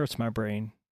 This hurts my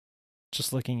brain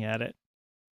just looking at it.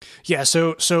 Yeah,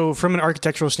 so from an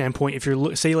architectural standpoint, if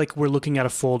you're say like we're looking at a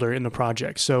folder in the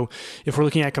project, so if we're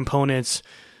looking at components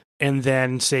and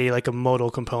then say like a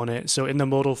modal component, so in the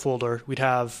modal folder we'd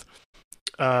have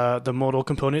the modal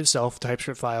component itself,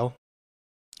 TypeScript file,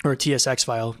 or a TSX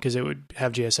file because it would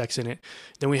have JSX in it.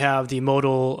 Then we have the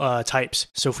modal types.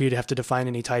 So if we'd have to define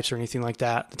any types or anything like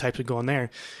that, the types would go in there.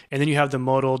 And then you have the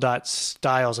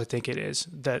modal.styles, I think it is,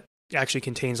 that actually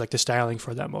contains like the styling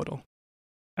for that modal.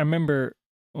 I remember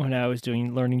when I was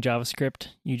learning JavaScript,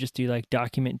 you just do like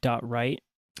document.write.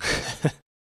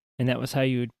 And that was how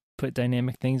you would put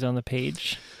dynamic things on the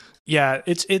page. Yeah,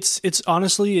 it's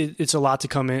honestly, it's a lot to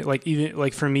come in. Like even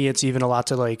like for me, it's even a lot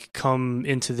to like come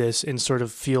into this and sort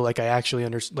of feel like I actually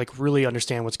really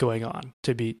understand what's going on.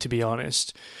 To be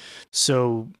honest,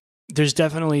 so there's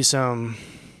definitely some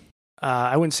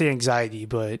I wouldn't say anxiety,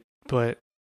 but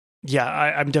yeah,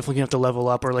 I'm definitely gonna have to level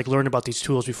up or like learn about these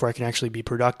tools before I can actually be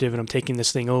productive. And I'm taking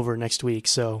this thing over next week,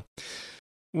 so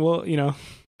well,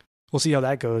 we'll see how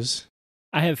that goes.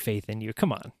 I have faith in you.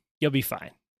 Come on, you'll be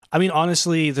fine. I mean,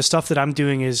 honestly, the stuff that I'm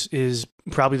doing is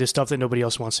probably the stuff that nobody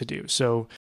else wants to do. So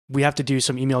we have to do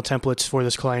some email templates for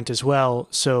this client as well.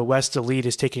 So Wes, the lead,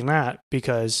 is taking that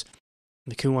because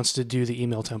Niku wants to do the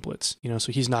email templates,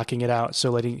 so he's knocking it out.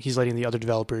 So he's letting the other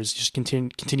developers just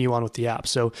continue on with the app.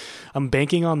 So I'm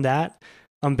banking on that.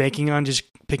 I'm banking on just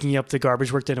picking up the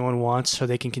garbage work that no one wants so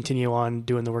they can continue on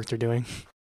doing the work they're doing.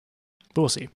 But we'll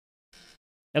see.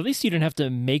 At least you don't have to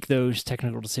make those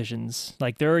technical decisions.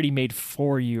 Like they're already made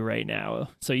for you right now.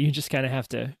 So you just kind of have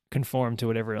to conform to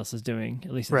whatever else is doing,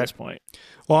 at least at this point.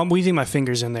 Well, I'm weaving my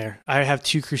fingers in there. I have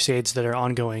 2 crusades that are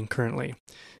ongoing currently.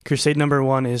 Crusade number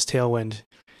 1 is Tailwind.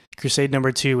 Crusade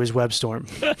number 2 is WebStorm.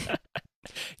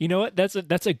 You know what? That's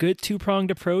a good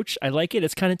 2-pronged approach. I like it.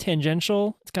 It's kind of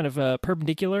tangential. It's kind of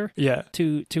perpendicular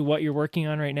to what you're working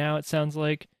on right now, it sounds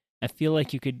like. I feel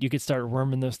like you could start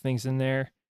worming those things in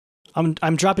there.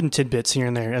 I'm dropping tidbits here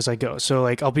and there as I go. So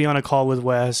like I'll be on a call with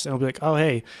Wes and I'll be like, oh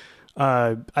hey,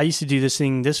 I used to do this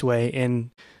thing this way,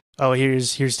 and oh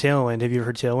here's Tailwind. Have you ever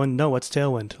heard Tailwind? No, what's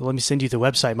Tailwind? Well, let me send you the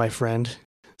website, my friend.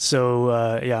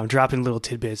 So yeah, I'm dropping little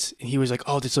tidbits, and he was like,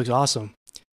 oh, this looks awesome.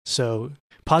 So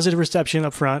positive reception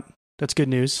up front. That's good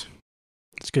news.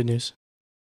 It's good news.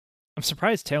 I'm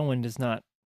surprised Tailwind is not.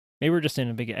 Maybe we're just in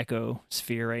a big echo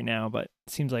sphere right now, but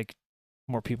it seems like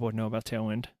more people would know about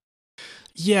Tailwind.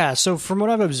 Yeah, so from what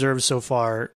I've observed so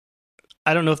far,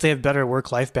 I don't know if they have better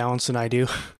work-life balance than I do,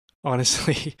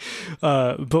 honestly.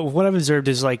 But what I've observed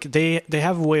is like they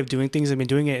have a way of doing things. They've been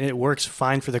doing it and it works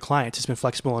fine for the clients. It's been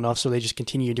flexible enough, so they just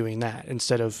continue doing that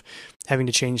instead of having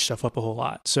to change stuff up a whole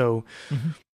lot. So,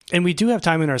 and we do have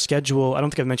time in our schedule. I don't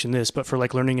think I've mentioned this, but for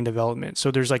like learning and development. So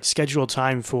there's like scheduled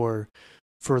time for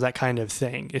that kind of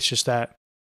thing. It's just that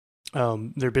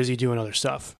they're busy doing other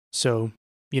stuff. So,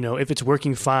 if it's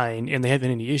working fine and they haven't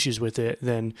any issues with it,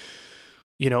 then,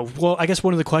 well, I guess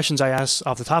one of the questions I asked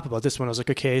off the top about this one, I was like,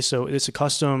 okay, so it's a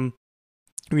custom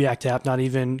React app, not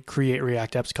even create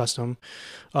React apps custom.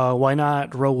 Why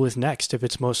not roll with Next if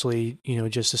it's mostly,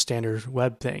 just a standard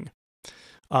web thing?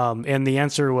 And the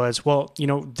answer was, well,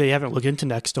 they haven't looked into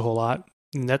Next a whole lot.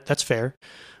 And that's fair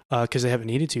because they haven't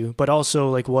needed to. But also,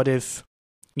 like, what if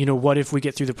we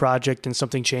get through the project and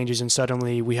something changes and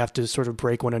suddenly we have to sort of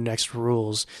break one of Next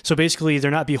rules? So basically, they're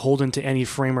not beholden to any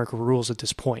framework rules at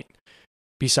this point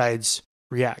besides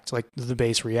React, like the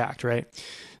base React, right?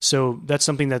 So that's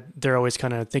something that they're always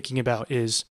kind of thinking about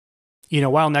is,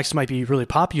 while Next might be really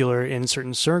popular in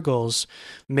certain circles,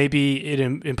 maybe it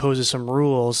imposes some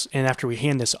rules, and after we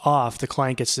hand this off, the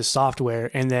client gets this software,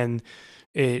 and then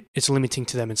it's limiting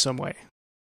to them in some way.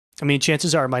 I mean,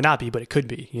 chances are it might not be, but it could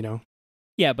be,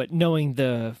 Yeah, but knowing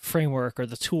the framework or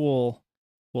the tool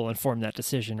will inform that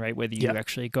decision, right? Whether you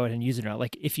actually go ahead and use it or not.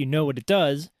 Like if you know what it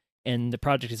does and the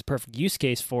project is a perfect use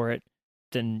case for it,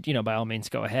 then, by all means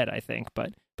go ahead, I think.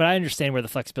 But I understand where the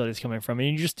flexibility is coming from.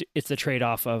 And it's the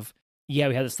trade-off of, yeah,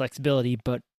 we have this flexibility,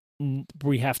 but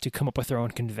we have to come up with our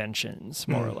own conventions,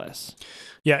 more or less.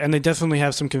 Yeah, and they definitely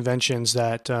have some conventions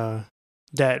that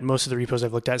most of the repos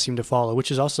I've looked at seem to follow,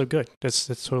 which is also good. That's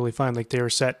totally fine. Like they were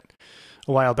set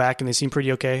a while back and they seem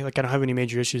pretty okay. Like I don't have any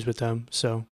major issues with them.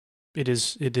 So it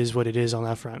is what it is on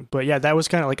that front. But yeah, that was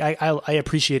kind of like, I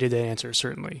appreciated that answer.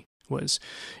 Certainly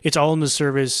it's all in the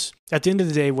service. At the end of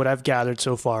the day, what I've gathered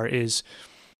so far is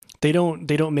they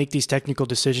don't make these technical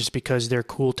decisions because they're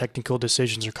cool technical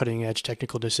decisions or cutting edge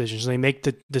technical decisions. They make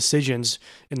the decisions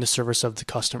in the service of the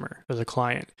customer or the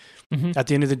client. Mm-hmm. At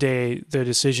the end of the day, the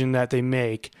decision that they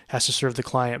make has to serve the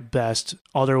client best.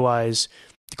 Otherwise,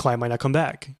 the client might not come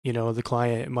back. The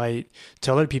client might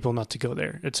tell other people not to go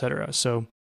there, etc. So,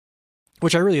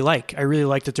 which I really like. I really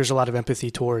like that there's a lot of empathy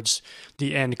towards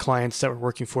the end clients that we're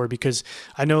working for, because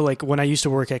I know, like, when I used to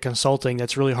work at consulting,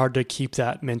 that's really hard to keep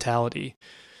that mentality.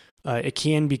 It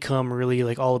can become really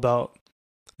like all about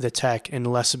the tech and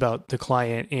less about the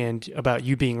client and about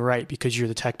you being right because you're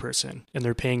the tech person and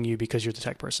they're paying you because you're the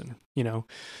tech person.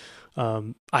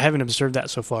 I haven't observed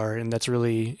that so far, and that's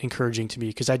really encouraging to me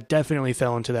because I definitely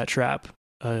fell into that trap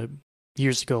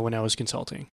years ago when I was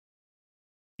consulting.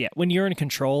 Yeah, when you're in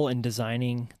control and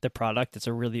designing the product, it's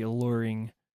a really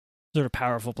alluring, sort of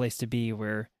powerful place to be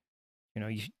where,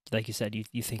 you, like you said,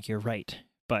 you think you're right,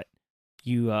 but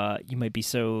you might be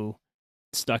so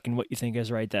stuck in what you think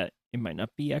is right that it might not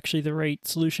be actually the right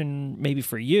solution, maybe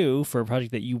for you, for a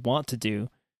project that you want to do,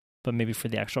 but maybe for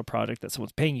the actual project that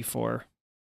someone's paying you for,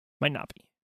 might not be.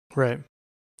 Right.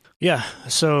 Yeah.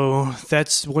 So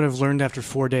that's what I've learned after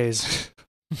 4 days.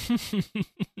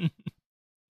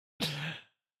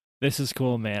 This is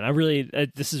cool, man.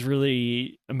 This is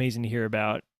really amazing to hear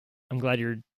about. I'm glad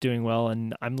you're doing well,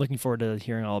 and I'm looking forward to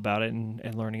hearing all about it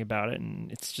and learning about it.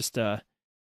 And it's just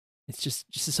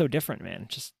so different, man.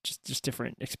 Just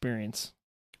different experience.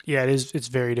 Yeah, it is. It's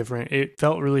very different. It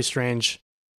felt really strange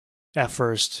at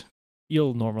first.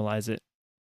 You'll normalize it.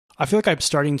 I feel like I'm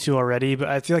starting to already, but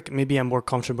I feel like maybe I'm more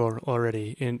comfortable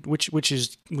already, and which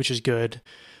is good.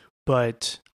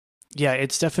 But yeah,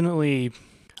 it's definitely.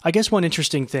 I guess one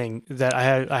interesting thing that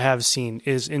I have seen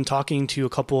is in talking to a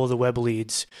couple of the web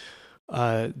leads.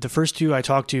 The first two I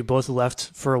talked to both left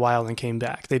for a while and came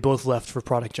back. They both left for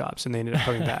product jobs and they ended up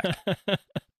coming back.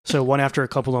 So one after a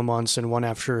couple of months and one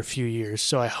after a few years.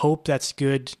 So I hope that's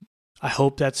good. I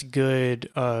hope that's good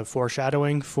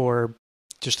foreshadowing for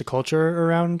just the culture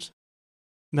around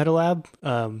MetaLab.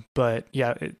 But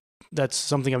yeah, that's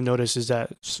something I've noticed is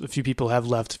that a few people have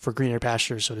left for greener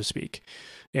pastures, so to speak,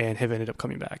 and have ended up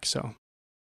coming back. So,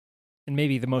 and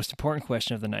maybe the most important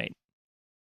question of the night: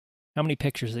 how many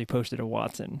pictures have you posted of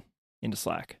Watson into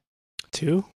Slack?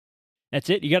 2. That's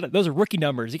it. Those are rookie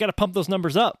numbers. You got to pump those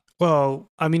numbers up. Well,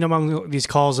 I mean, among these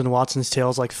calls and Watson's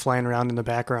tail's like flying around in the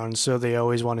background, so they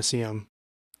always want to see him.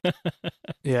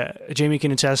 Yeah, Jamie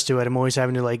can attest to it. I'm always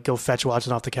having to like go fetch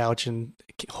Watson off the couch and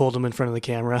hold him in front of the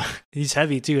camera. He's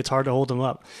heavy too. It's hard to hold him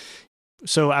up.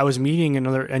 So I was meeting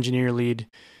another engineer lead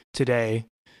today,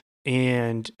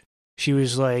 and she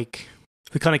was like,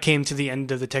 we kind of came to the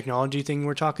end of the technology thing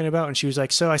we're talking about, and she was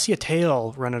like, so I see a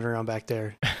tail running around back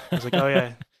there. I was like, oh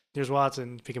yeah, there's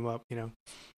Watson. Pick him up,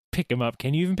 Pick him up.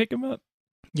 Can you even pick him up?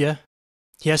 Yeah.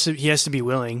 He has to be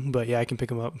willing, but yeah, I can pick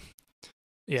him up.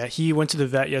 Yeah, he went to the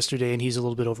vet yesterday, and he's a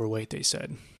little bit overweight, they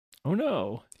said. Oh,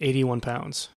 no. 81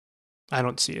 pounds. I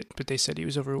don't see it, but they said he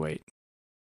was overweight.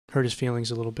 Hurt his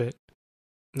feelings a little bit.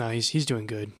 No, he's doing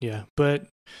good, yeah. But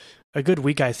a good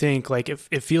week, I think. Like,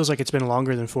 it feels like it's been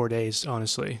longer than 4 days,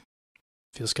 honestly.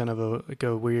 Feels kind of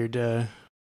a weird,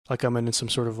 like I'm in some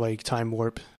sort of, like, time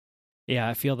warp. Yeah,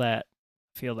 I feel that.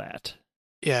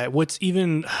 Yeah, what's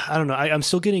even, I don't know, I'm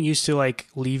still getting used to, like,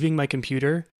 leaving my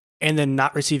computer and then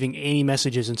not receiving any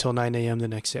messages until 9 a.m. the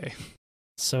next day.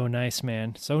 So nice,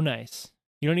 man. So nice.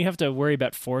 You don't even have to worry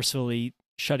about forcefully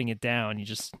shutting it down. You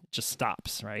just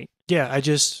stops, right? Yeah, I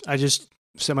just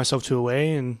set myself to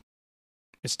away and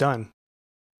it's done.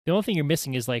 The only thing you're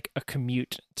missing is like a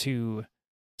commute to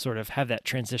sort of have that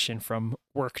transition from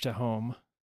work to home.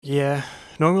 Yeah.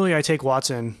 Normally I take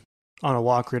Watson on a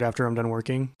walk right after I'm done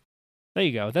working. There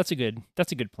you go. That's a good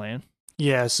plan.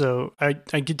 Yeah, so I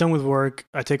get done with work,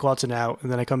 I take Watson out,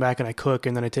 and then I come back and I cook,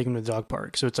 and then I take him to the dog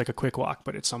park. So it's like a quick walk,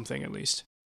 but it's something at least.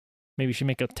 Maybe you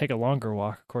should take a longer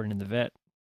walk, according to the vet.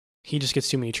 He just gets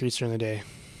too many treats during the day.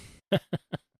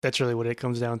 That's really what it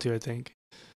comes down to, I think.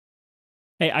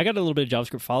 Hey, I got a little bit of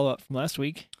JavaScript follow-up from last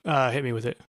week. Hit me with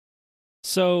it.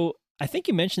 So I think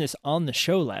you mentioned this on the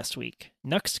show last week.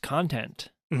 Nuxt content.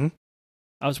 Mm-hmm.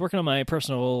 I was working on my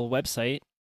personal website,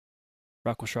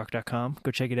 rockwellschrock.com.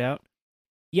 Go check it out.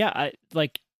 Yeah,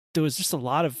 there was just a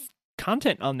lot of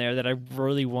content on there that I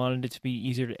really wanted it to be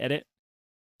easier to edit.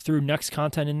 Threw Nuxt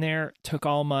content in there, took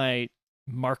all my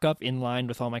markup in line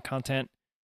with all my content,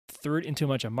 threw it into a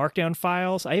bunch of markdown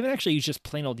files. I even actually used just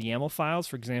plain old YAML files.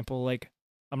 For example, like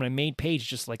on my main page,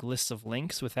 just like lists of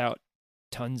links without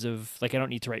tons of, like I don't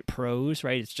need to write prose,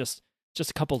 right? It's just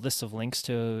a couple lists of links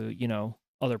to,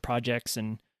 other projects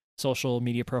and social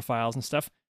media profiles and stuff.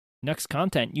 Nuxt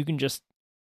content, you can just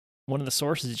one of the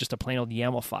sources is just a plain old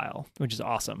YAML file, which is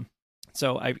awesome.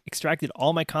 So I extracted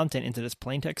all my content into this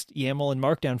plain text YAML and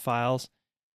Markdown files,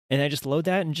 and I just load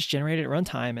that and just generate it at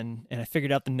runtime. And I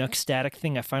figured out the Nuxt static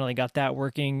thing. I finally got that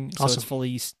working, so Awesome.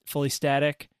 it's fully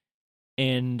static.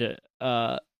 And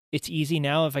it's easy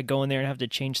now if I go in there and have to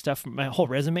change stuff. My whole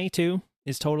resume too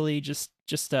is totally just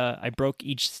I broke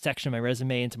each section of my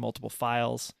resume into multiple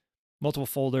files, multiple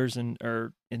folders,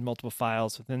 or in multiple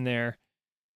files within there.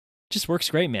 Just works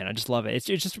great, man. I just love it. It's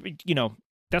just,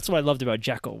 that's what I loved about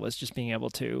Jekyll, was just being able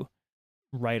to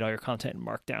write all your content in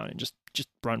Markdown and just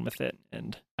run with it.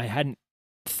 And I hadn't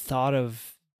thought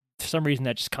of, for some reason,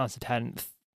 that just concept hadn't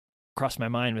crossed my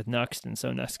mind with Nuxt, and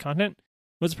so Nuxt content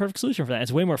was a perfect solution for that.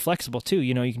 It's way more flexible too.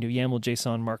 You can do YAML,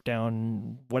 JSON,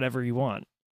 Markdown, whatever you want.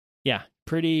 Yeah,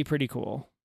 pretty cool.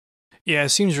 Yeah, it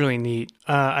seems really neat.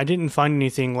 I didn't find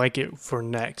anything like it for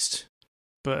Next,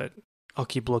 but I'll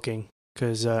keep looking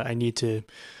because I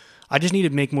just need to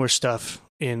make more stuff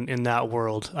in that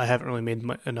world. I haven't really made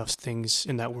enough things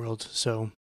in that world,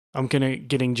 so I'm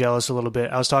getting jealous a little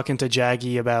bit. I was talking to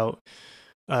Jaggy about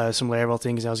some Laravel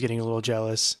things, and I was getting a little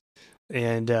jealous,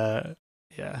 and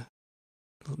yeah,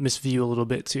 miss Vue a little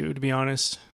bit too, to be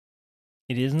honest.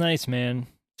 It is nice, man.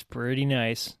 It's pretty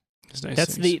nice. It's nice.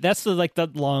 That's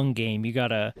the long game. You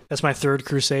gotta. That's my third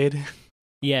crusade.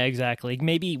 Yeah, exactly.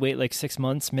 Maybe wait like 6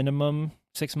 months minimum,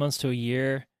 6 months to a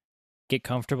year. Get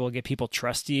comfortable, get people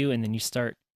trust you, and then you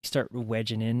start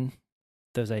wedging in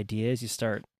those ideas. You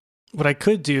start. What I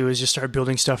could do is just start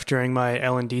building stuff during my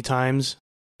L&D times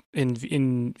in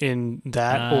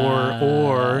that,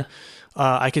 or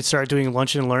I could start doing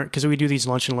lunch and learn, because we do these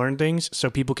lunch and learn things, so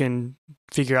people can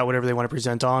figure out whatever they want to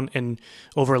present on, and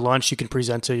over lunch you can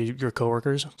present to your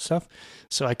coworkers and stuff.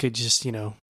 So I could just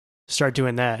start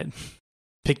doing that.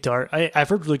 Pick Dart. I've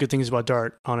heard really good things about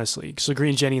Dart, honestly. So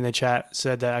Green Jenny in the chat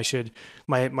said that I should,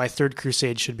 my third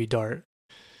crusade should be Dart.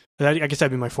 I guess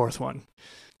that'd be my fourth one.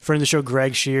 Friend of the show,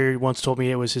 Greg Shear, once told me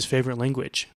it was his favorite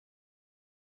language.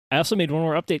 I also made one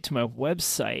more update to my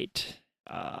website.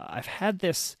 I've had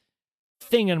this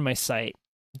thing on my site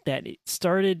that it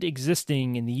started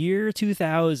existing in the year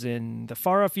 2000, the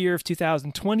far off year of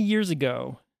 2000, 20 years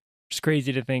ago. Which is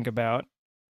crazy to think about.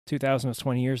 2000 was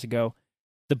 20 years ago.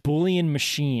 The Boolean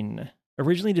Machine,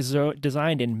 originally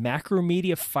designed in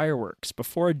Macromedia Fireworks,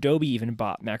 before Adobe even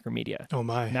bought Macromedia. Oh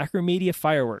my. Macromedia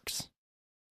Fireworks.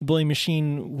 The Boolean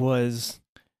Machine was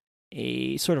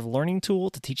a sort of learning tool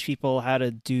to teach people how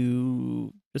to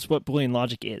do. This is what Boolean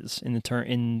logic is in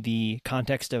the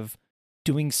context of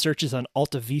doing searches on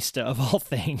Alta Vista of all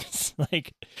things,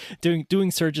 like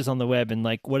doing searches on the web, and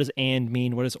like, what does and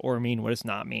mean, what does or mean, what does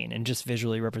not mean, and just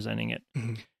visually representing it.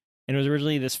 Mm-hmm. And it was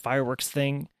originally this fireworks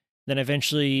thing. Then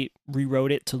eventually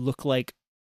rewrote it to look like,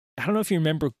 I don't know if you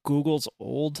remember Google's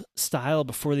old style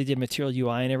before they did Material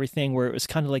UI and everything, where it was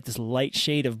kind of like this light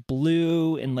shade of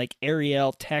blue and like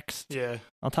Arial text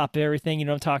on top of everything. You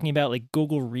know what I'm talking about? Like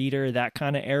Google Reader, that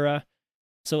kind of era.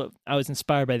 So I was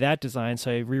inspired by that design,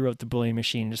 so I rewrote the Boolean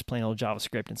Machine, just plain old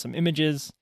JavaScript and some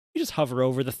images. You just hover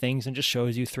over the things and just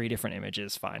shows you 3 different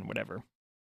images. Fine, whatever.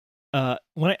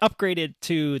 When I upgraded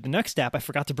to the Nuxt app, I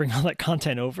forgot to bring all that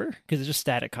content over because it's just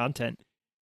static content.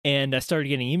 And I started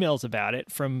getting emails about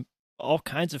it from all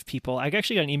kinds of people. I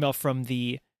actually got an email from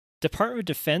the Department of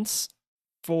Defense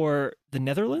for the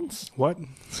Netherlands. What?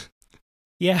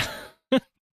 Yeah.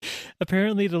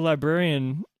 Apparently the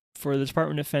librarian for the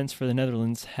Department of Defense for the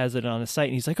Netherlands has it on his site,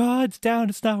 and he's like, "Oh, it's down,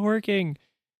 it's not working."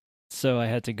 So I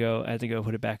had to go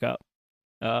put it back up.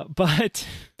 But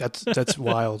that's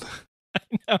wild.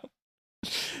 I know.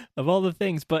 Of all the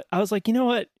things, but I was like, you know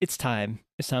what? It's time.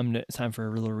 It's time for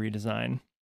a little redesign.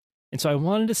 And so I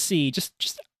wanted to see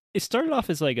just it started off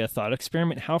as like a thought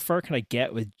experiment. How far can I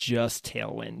get with just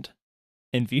Tailwind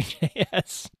and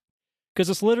Vue.js? Because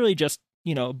it's literally just,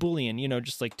 Boolean,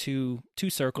 just like two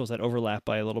circles that overlap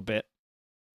by a little bit.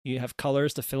 You have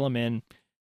colors to fill them in,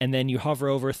 and then you hover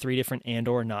over 3 different and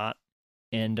or not,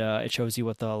 and it shows you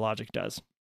what the logic does.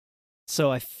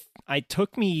 So I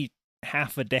took me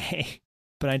half a day,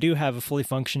 but I do have a fully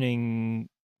functioning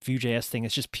Vue.js thing.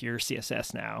 It's just pure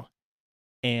CSS now.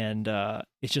 And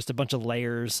it's just a bunch of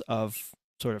layers of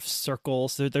sort of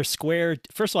circles. They're square.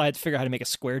 First of all, I had to figure out how to make a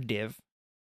square div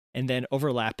and then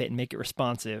overlap it and make it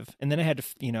responsive. And then I had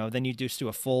to, then you just do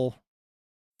a full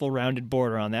rounded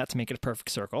border on that to make it a perfect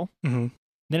circle. Mm-hmm.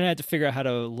 Then I had to figure out how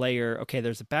to layer, okay,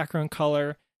 there's a background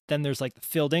color, then there's like the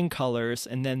filled in colors,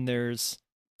 and then there's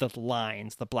the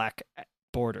lines, the black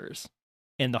borders.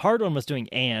 And the hard one was doing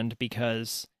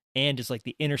because and is like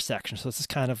the intersection. So this is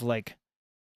kind of like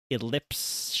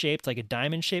ellipse shaped, like a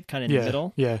diamond shape, kind of in the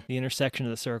middle. Yeah. The intersection of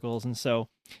the circles. And so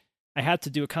I had to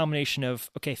do a combination of,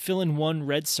 okay, fill in one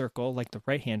red circle, like the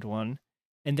right-hand one,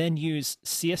 and then use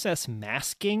CSS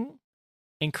masking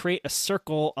and create a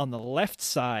circle on the left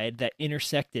side that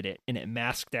intersected it, and it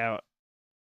masked out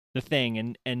the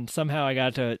thing, and somehow I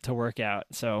got it to work out.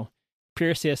 So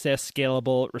pure CSS,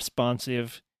 scalable,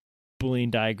 responsive,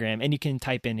 Boolean diagram, and you can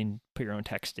type in and put your own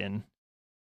text in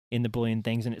the Boolean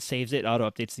things, and it saves it,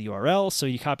 auto-updates the URL, so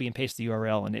you copy and paste the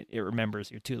URL, and it remembers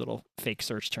your two little fake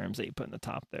search terms that you put in the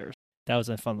top there. That was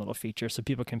a fun little feature, so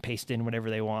people can paste in whatever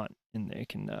they want, and they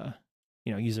can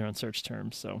use their own search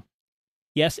terms. So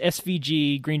yes,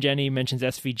 SVG, Green Jenny mentions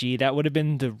SVG. That would have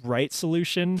been the right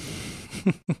solution,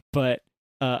 but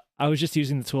I was just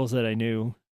using the tools that I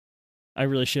knew. I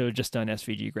really should have just done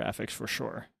SVG graphics for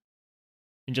sure,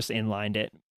 and just inlined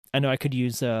it. I know I could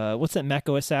use, what's that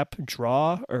macOS app?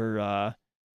 Draw or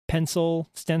Pencil,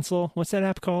 Stencil? What's that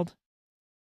app called?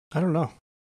 I don't know.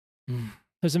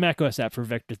 There's a macOS app for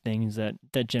vector things that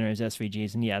generates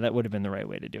SVGs, and yeah, that would have been the right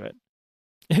way to do it.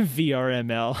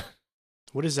 VRML.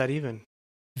 What is that even?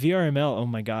 VRML, oh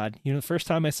my god. The first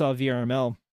time I saw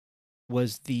VRML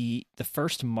was the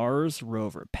first Mars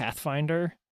rover,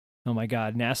 Pathfinder. Oh my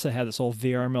god, NASA had this whole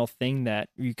VRML thing that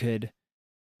you could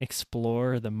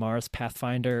explore the Mars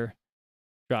Pathfinder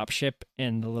dropship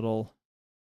and the little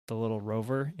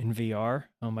rover in VR.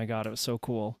 Oh my god, it was so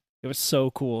cool. It was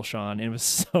so cool, Sean. It was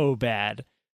so bad. It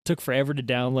took forever to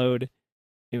download.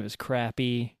 It was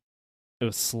crappy. It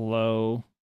was slow.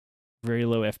 Very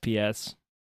low FPS.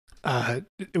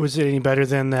 Was it any better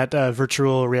than that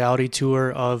virtual reality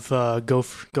tour of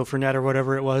GopherNet or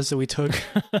whatever it was that we took?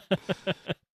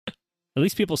 At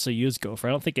least people still use Gopher.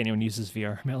 I don't think anyone uses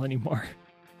VRML anymore.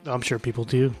 I'm sure people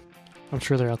do. I'm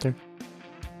sure they're out there.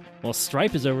 Well,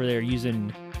 Stripe is over there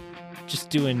doing,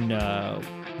 what are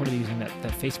they using, that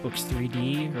Facebook's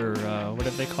 3D or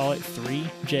whatever they call it,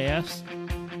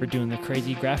 3JS, for doing the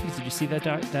crazy graphics. Did you see that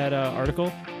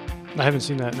article? I haven't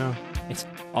seen that, no. It's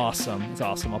awesome. It's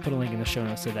awesome. I'll put a link in the show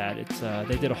notes to that. It's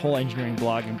they did a whole engineering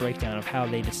blog and breakdown of how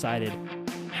they decided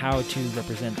how to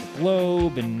represent the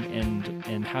globe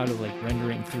and how to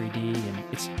render it in 3D,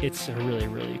 and it's a really,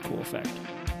 really cool effect.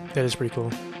 That is pretty cool.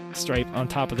 Stripe on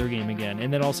top of their game again,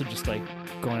 and then also just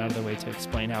going out of their way to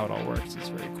explain how it all works. It's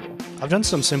very cool. I've done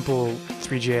some simple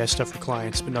 3JS stuff for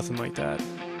clients, but nothing like that.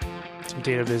 Some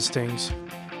data viz things.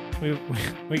 We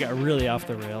got really off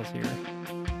the rails here.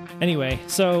 Anyway,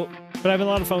 but I've had a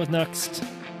lot of fun with Nuxt.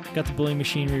 Got the Boolean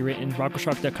machine rewritten,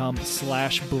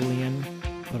 rockostrok.com/Boolean.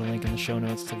 Put a link in the show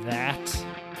notes to that.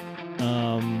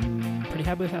 Pretty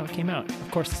happy with how it came out.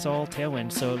 Of course, it's all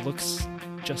Tailwind, so it looks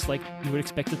just like you would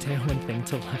expect a Tailwind thing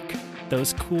to look.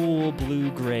 Those cool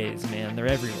blue grays, man, they're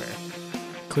everywhere.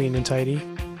 Clean and tidy?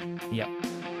 Yep.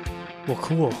 Well,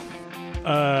 cool.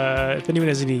 If anyone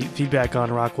has any feedback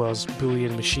on Rockwell's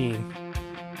Boolean machine,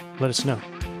 let us know.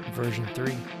 Version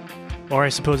 3. Or I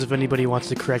suppose if anybody wants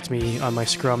to correct me on my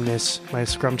Scrumness, my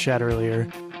Scrum chat earlier,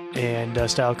 and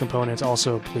style components,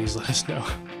 also please let us know.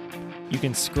 You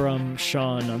can Scrum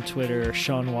Sean on Twitter,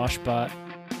 Sean Washbot.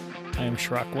 I am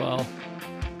Shrockwell.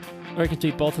 Or you can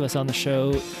tweet both of us on the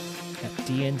show at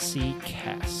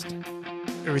DNCcast.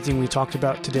 Everything we talked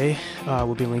about today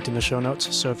will be linked in the show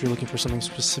notes, so if you're looking for something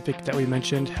specific that we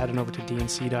mentioned, head on over to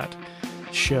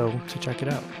dnc.show to check it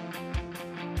out.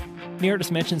 You heard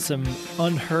us mention some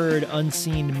unheard,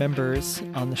 unseen members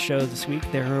on the show this week.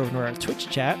 They're over in our Twitch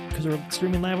chat, because we're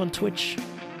streaming live on Twitch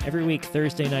every week,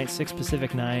 Thursday night, 6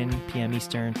 Pacific, 9 p.m.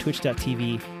 Eastern,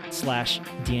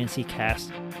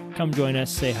 twitch.tv/DNCcast. Come join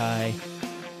us, say hi,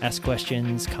 ask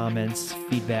questions, comments,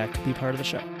 feedback, be part of the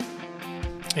show.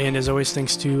 And as always,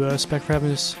 thanks to Spec for having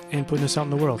us and putting us out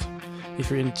in the world. If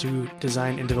you're into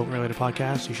design and development related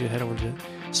podcasts, you should head over to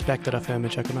spec.fm and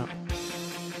check them out.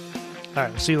 All right,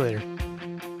 we'll see you later.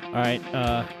 All right,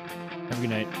 have a good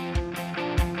night.